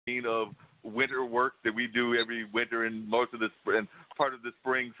of winter work that we do every winter and most of the and part of the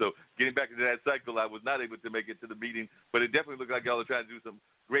spring. So getting back into that cycle, I was not able to make it to the meeting, but it definitely looked like y'all are trying to do some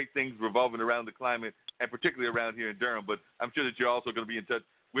great things revolving around the climate and particularly around here in Durham. But I'm sure that you're also going to be in touch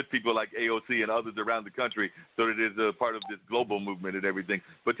with people like AOC and others around the country so that it is a part of this global movement and everything.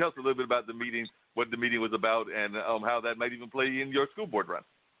 But tell us a little bit about the meeting, what the meeting was about, and how that might even play in your school board run.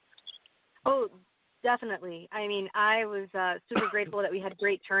 Oh, definitely. I mean, I was super grateful that we had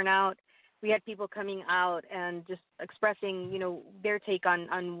great turnout. We had people coming out and just expressing, their take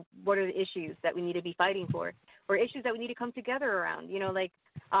on what are the issues that we need to be fighting for, or issues that we need to come together around.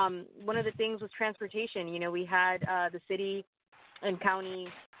 One of the things was transportation. We had the city and county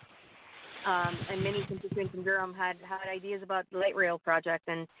and many constituents in Durham had ideas about the light rail project,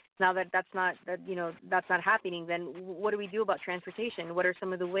 and now that's not happening, then what do we do about transportation? What are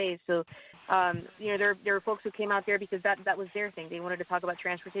some of the ways? So, there were folks who came out there because that was their thing. They wanted to talk about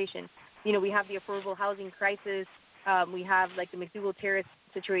transportation. We have the affordable housing crisis. We have like the McDougal Terrace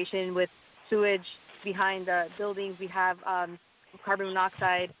situation with sewage behind the buildings. We have carbon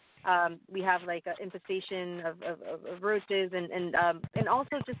monoxide. We have like an infestation of roaches and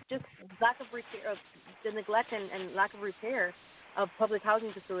also just lack of repair, of the neglect and lack of repair of public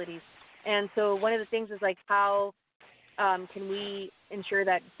housing facilities. And so one of the things is like how can we ensure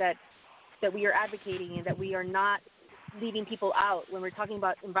that we are advocating and that we are not leaving people out when we're talking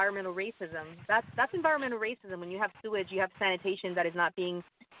about environmental racism. That's environmental racism. When you have sewage, you have sanitation that is not being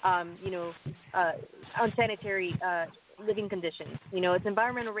unsanitary living conditions. It's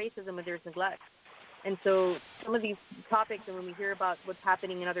environmental racism when there's neglect. And so some of these topics, and when we hear about what's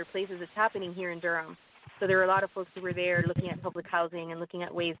happening in other places, it's happening here in Durham. So there are a lot of folks who were there looking at public housing and looking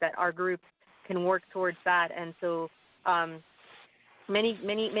at ways that our group can work towards that. And so many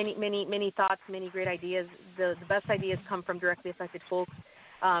thoughts, many great ideas. The best ideas come from directly affected folks.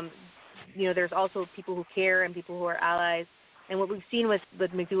 There's also people who care and people who are allies. And what we've seen with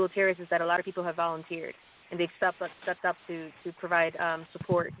McDougal Terrace is that a lot of people have volunteered and they've stepped up to provide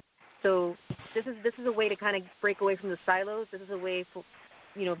support. So this is a way to kind of break away from the silos. This is a way for,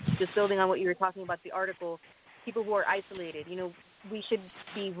 just building on what you were talking about, the article, people who are isolated. We should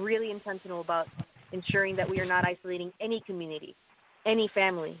be really intentional about ensuring that we are not isolating any community, any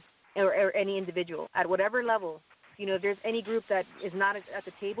family, or any individual at whatever level. If there's any group that is not at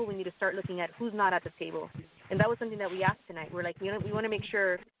the table, we need to start looking at who's not at the table. And that was something that we asked tonight. We're like, we want to make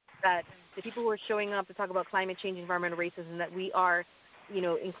sure that the people who are showing up to talk about climate change, environmental racism, that we are,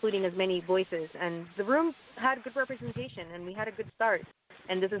 including as many voices. And the room had good representation, and we had a good start.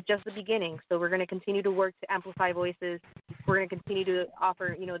 And this is just the beginning. So we're going to continue to work to amplify voices. We're going to continue to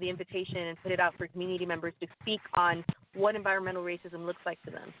offer, the invitation and put it out for community members to speak on what environmental racism looks like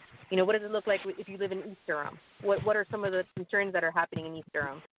to them. What does it look like if you live in East Durham? What are some of the concerns that are happening in East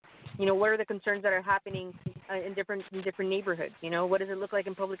Durham? What are the concerns that are happening in different neighborhoods? What does it look like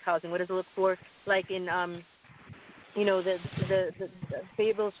in public housing? What does it look like in the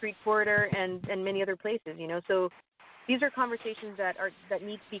Fayetteville Street corridor and many other places? So these are conversations that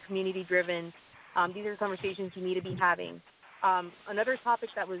need to be community driven. These are conversations you need to be having. Another topic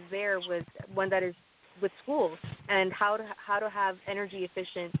that was there was one that is with schools and how to have energy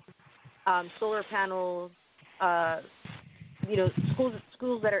efficient solar panels.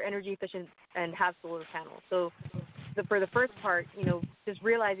 Schools that are energy efficient and have solar panels. So for the first part, just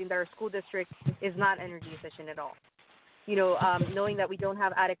realizing that our school district is not energy efficient at all. Knowing that we don't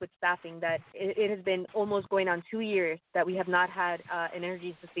have adequate staffing, that it has been almost going on 2 years that we have not had an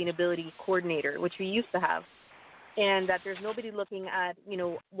energy sustainability coordinator, which we used to have, and that there's nobody looking at,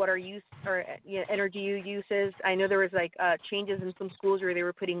 what our use or energy use is. I know there was changes in some schools where they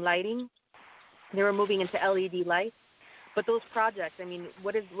were putting lighting. They were moving into LED lights. But those projects,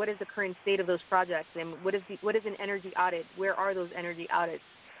 what is the current state of those projects, and what is an energy audit? Where are those energy audits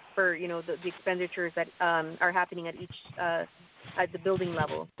for the expenditures that are happening at each at the building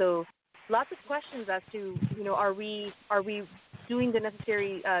level? So lots of questions as to are we doing the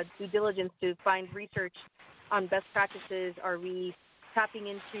necessary due diligence to find research on best practices? Are we tapping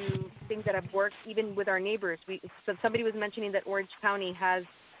into things that have worked even with our neighbors? So somebody was mentioning that Orange County has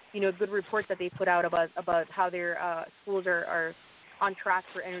good reports that they put out about how their schools are on track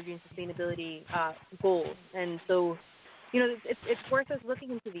for energy and sustainability goals. And so, it's worth us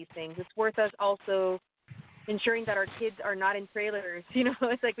looking into these things. It's worth us also ensuring that our kids are not in trailers.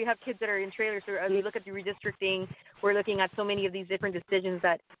 It's like we have kids that are in trailers. So as we look at the redistricting, we're looking at so many of these different decisions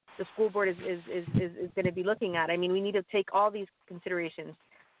that the school board is going to be looking at. We need to take all these considerations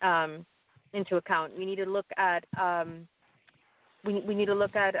into account. We need to look at we need to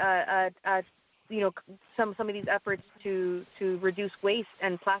look at some of these efforts to reduce waste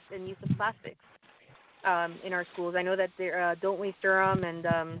and use of plastics in our schools. I know that there Don't Waste Durham and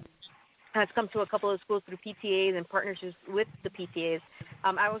has come to a couple of schools through PTAs and partnerships with the PTAs.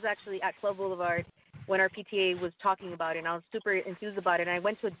 I was actually at Club Boulevard when our PTA was talking about it, and I was super enthused about it. And I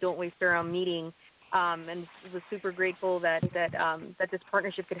went to a Don't Waste Durham meeting and was super grateful that this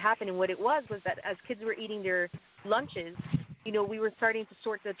partnership could happen. And what it was that as kids were eating their lunches, we were starting to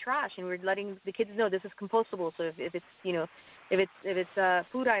sort the trash, and we were letting the kids know this is compostable. So if it's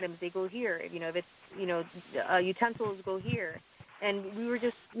food items, they go here. If it's utensils, go here. And we were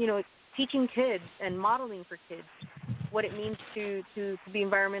just teaching kids and modeling for kids what it means to be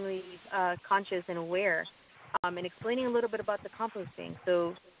environmentally conscious and aware, and explaining a little bit about the composting.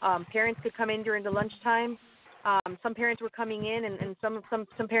 So parents could come in during the lunchtime. Some parents were coming in, and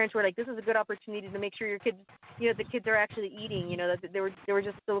some parents were like, "This is a good opportunity to make sure your kids, the kids are actually eating." That they were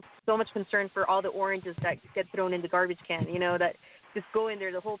just so much concerned for all the oranges that get thrown in the garbage can. That just go in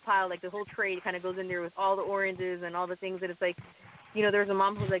there, the whole pile, like the whole tray kind of goes in there with all the oranges and all the things that it's like. There's a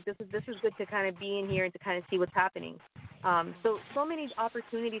mom who's like, this is good to kind of be in here and to kind of see what's happening. So many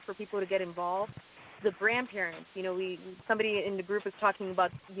opportunities for people to get involved. The grandparents, somebody in the group is talking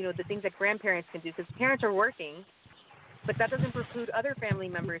about, the things that grandparents can do, because parents are working, but that doesn't preclude other family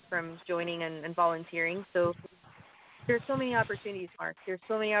members from joining and volunteering. So there's so many opportunities, Mark. There's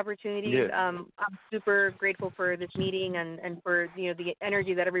so many opportunities. Yes. I'm super grateful for this meeting and for, the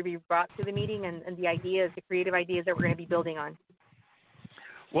energy that everybody brought to the meeting and the ideas, the creative ideas that we're going to be building on.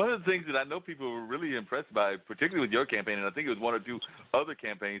 One of the things that I know people were really impressed by, particularly with your campaign, and I think it was one or two other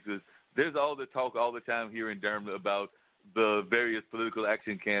campaigns, is there's all the talk all the time here in Durham about the various political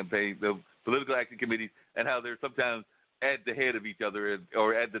action campaigns, the political action committees, and how they're sometimes at the head of each other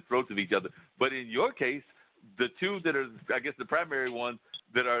or at the throats of each other. But in your case, the two that are, I guess, the primary ones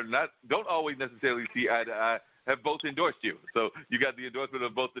that are don't always necessarily see eye to eye have both endorsed you. So you got the endorsement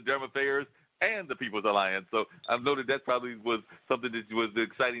of both the Durham Affairs and the People's Alliance. So I've noted that probably was something that was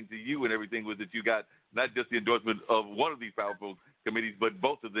exciting to you and everything, was that you got not just the endorsement of one of these powerful committees, but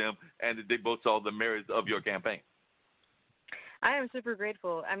both of them, and that they both saw the merits of your campaign. I am super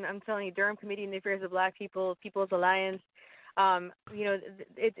grateful. I'm telling you, Durham Committee on the Affairs of Black People, People's Alliance,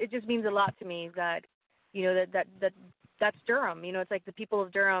 it just means a lot to me that, that's Durham. It's like the people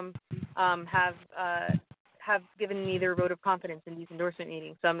of Durham have given me their vote of confidence in these endorsement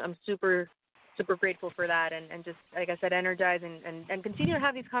meetings. So I'm super grateful for that, and just, like I said, energize and continue to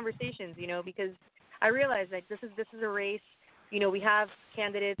have these conversations, because I realize like this is a race. We have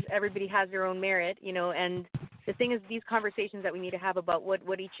candidates, everybody has their own merit, and the thing is, these conversations that we need to have about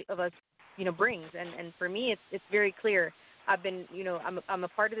what each of us, brings. And for me, it's very clear. I've been, I'm a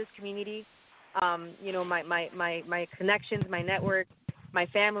part of this community. My connections, my network, my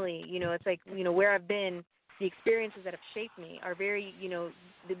family, it's like, where I've been, the experiences that have shaped me are very,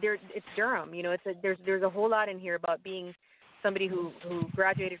 it's Durham. There's a whole lot in here about being somebody who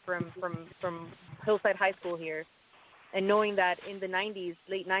graduated from Hillside High School here, and knowing that in the 90s,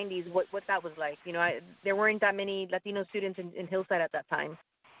 late 90s, what that was like. There weren't that many Latino students in Hillside at that time.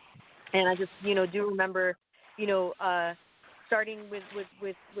 And I just, do remember, starting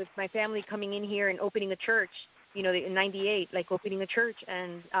with my family coming in here and opening a church, in 98, like opening a church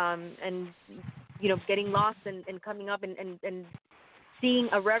and getting lost and coming up and seeing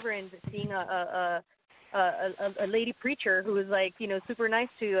a reverend, seeing a lady preacher who was like, super nice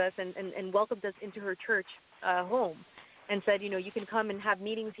to us and welcomed us into her church home, and said, you can come and have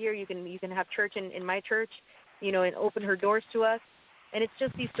meetings here. You can have church in my church, and open her doors to us. And it's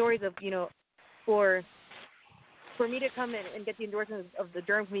just these stories of, for me to come in and get the endorsement of the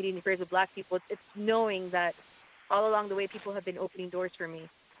Durham Committee on the Affairs of Black People, it's knowing that all along the way people have been opening doors for me,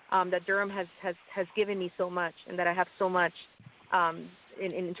 that Durham has given me so much, and that I have so much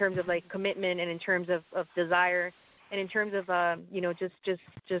in terms of like commitment, and in terms of desire, and in terms of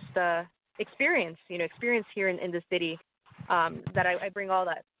just experience, experience here in the city, that I bring all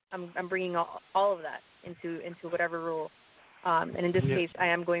that. I'm bringing all of that into whatever role. And in this case, I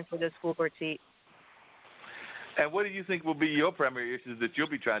am going for the school board seat. And what do you think will be your primary issues that you'll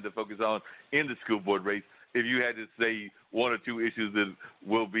be trying to focus on in the school board race? If you had to say one or two issues that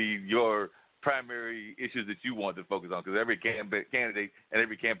will be your primary issues that you want to focus on, because every candidate and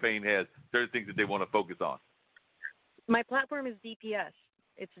every campaign has certain things that they want to focus on. My platform is DPS.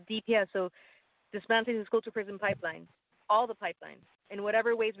 It's DPS, so dismantling the school-to-prison pipeline, all the pipelines, in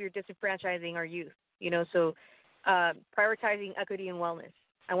whatever ways we are disenfranchising our youth. So prioritizing equity and wellness.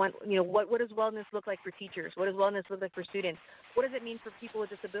 I want, what does wellness look like for teachers? What does wellness look like for students? What does it mean for people with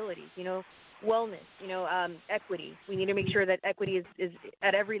disabilities? Wellness, equity. We need to make sure that equity is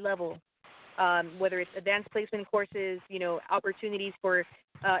at every level whether it's advanced placement courses, opportunities for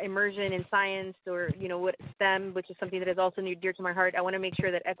immersion in science or, what STEM, which is something that is also near dear to my heart. I want to make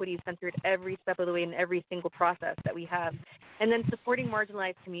sure that equity is centered every step of the way in every single process that we have. And then supporting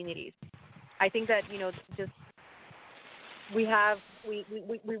marginalized communities. I think that, just we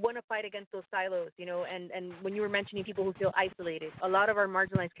want to fight against those silos, and when you were mentioning people who feel isolated, a lot of our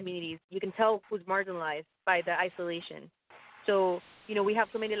marginalized communities, you can tell who's marginalized by the isolation. So, we have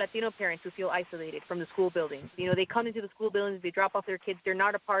so many Latino parents who feel isolated from the school buildings. They come into the school buildings, they drop off their kids, they're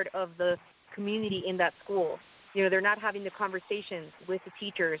not a part of the community in that school. They're not having the conversations with the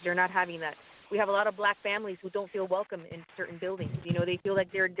teachers, they're not having that. We have a lot of black families who don't feel welcome in certain buildings. They feel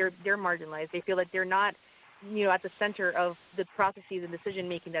like they're marginalized. They feel like they're not, at the center of the processes and decision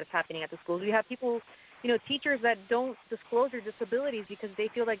making that is happening at the schools. We have people, teachers that don't disclose their disabilities because they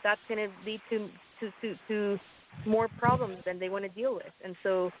feel like that's going to lead to more problems than they want to deal with. And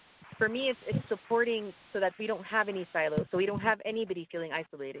so for me, it's supporting so that we don't have any silos, so we don't have anybody feeling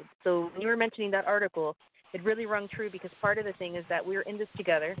isolated. So when you were mentioning that article, it really rung true because part of the thing is that we're in this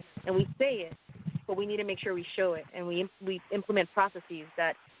together and we say it, but we need to make sure we show it and we implement processes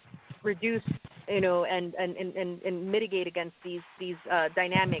that reduce, and mitigate against these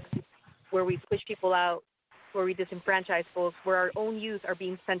dynamics where we push people out, where we disenfranchise folks, where our own youth are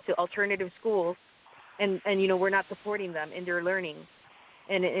being sent to alternative schools, and we're not supporting them in their learning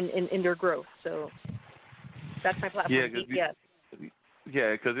and in their growth. So that's my platform.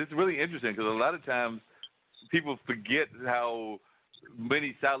 Yeah, because it's really interesting because a lot of times people forget how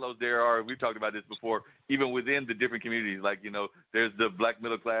many silos there are. We've talked about this before, even within the different communities. Like, there's the black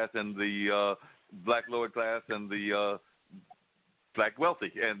middle class and the black lower class and the black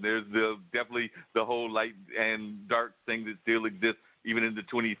wealthy. And there's definitely the whole light and dark thing that still exists even in the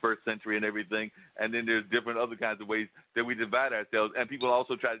 21st century and everything. And then there's different other kinds of ways that we divide ourselves. And people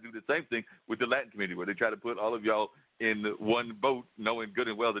also try to do the same thing with the Latin community, where they try to put all of y'all in one boat, knowing good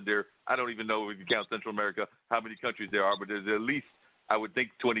and well that I don't even know if you count Central America, how many countries there are, but there's at least, I would think,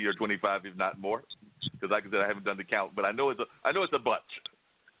 20 or 25, if not more. Because like I said, I haven't done the count, but I know it's a bunch.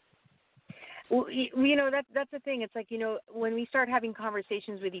 Well, that's the thing. It's like, when we start having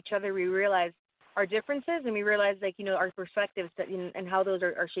conversations with each other, we realize our differences and we realize, our perspectives and how those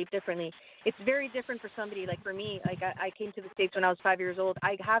are shaped differently. It's very different for somebody. Like for me, I came to the States when I was 5 years old.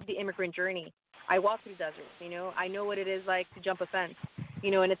 I have the immigrant journey. I walk through deserts, I know what it is like to jump a fence,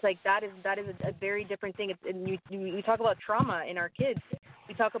 and it's like that is a very different thing. We talk about trauma in our kids.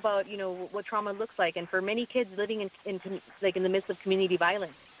 We talk about, what trauma looks like. And for many kids living in the midst of community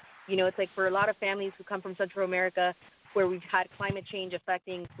violence, it's like for a lot of families who come from Central America, where we've had climate change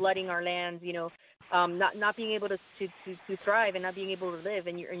affecting, flooding our lands, not being able to thrive and not being able to live,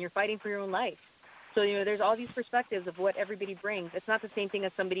 and you're fighting for your own life. So, there's all these perspectives of what everybody brings. It's not the same thing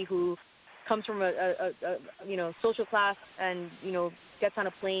as somebody who comes from a social class and, gets on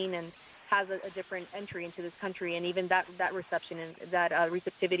a plane and has a different entry into this country, and even that reception and that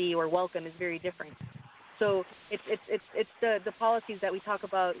receptivity or welcome is very different. So it's the policies that we talk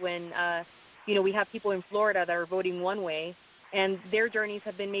about when we have people in Florida that are voting one way, and their journeys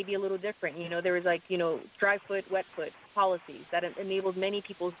have been maybe a little different. There was dry foot, wet foot policies that enabled many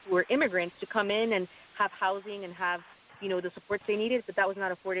people who were immigrants to come in and have housing and have the supports they needed, but that was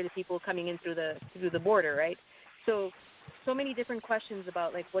not afforded to people coming in through the border, right? So many different questions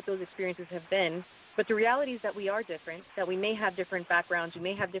about what those experiences have been. But the reality is that we are different, that we may have different backgrounds, we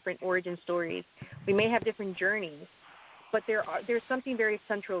may have different origin stories, we may have different journeys, but there's something very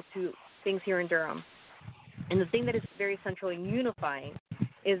central to things here in Durham. And the thing that is very central and unifying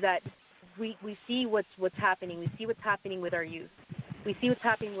is that we see what's happening. We see what's happening with our youth. We see what's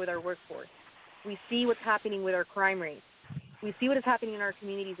happening with our workforce. We see what's happening with our crime rates. We see what is happening in our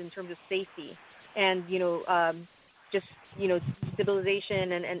communities in terms of safety and,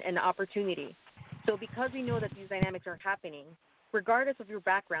 stabilization and opportunity. So because we know that these dynamics are happening, regardless of your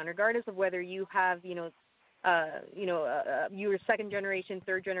background, regardless of whether you have, you're a second generation,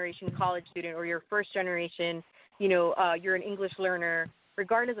 third generation college student, or you're first generation, you're an English learner,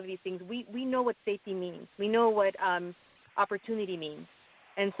 regardless of these things, we know what safety means. We know what opportunity means.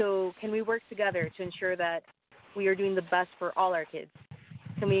 And so can we work together to ensure that we are doing the best for all our kids?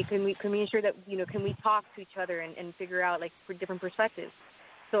 Can we ensure that, can we talk to each other and figure out for different perspectives?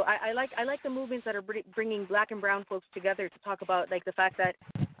 So I like the movements that are bringing black and brown folks together to talk about the fact that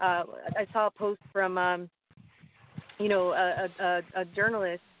I saw a post from a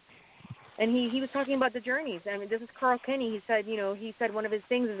journalist, and he was talking about the journeys. I mean, this is Carl Kenny. He said one of his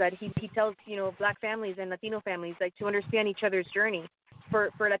things is that he tells black families and Latino families to understand each other's journey. For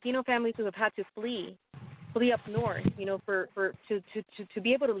Latino families who have had to flee flee up north, you know, to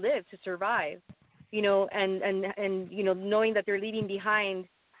be able to live, to survive, you know, and you know, knowing that they're leaving behind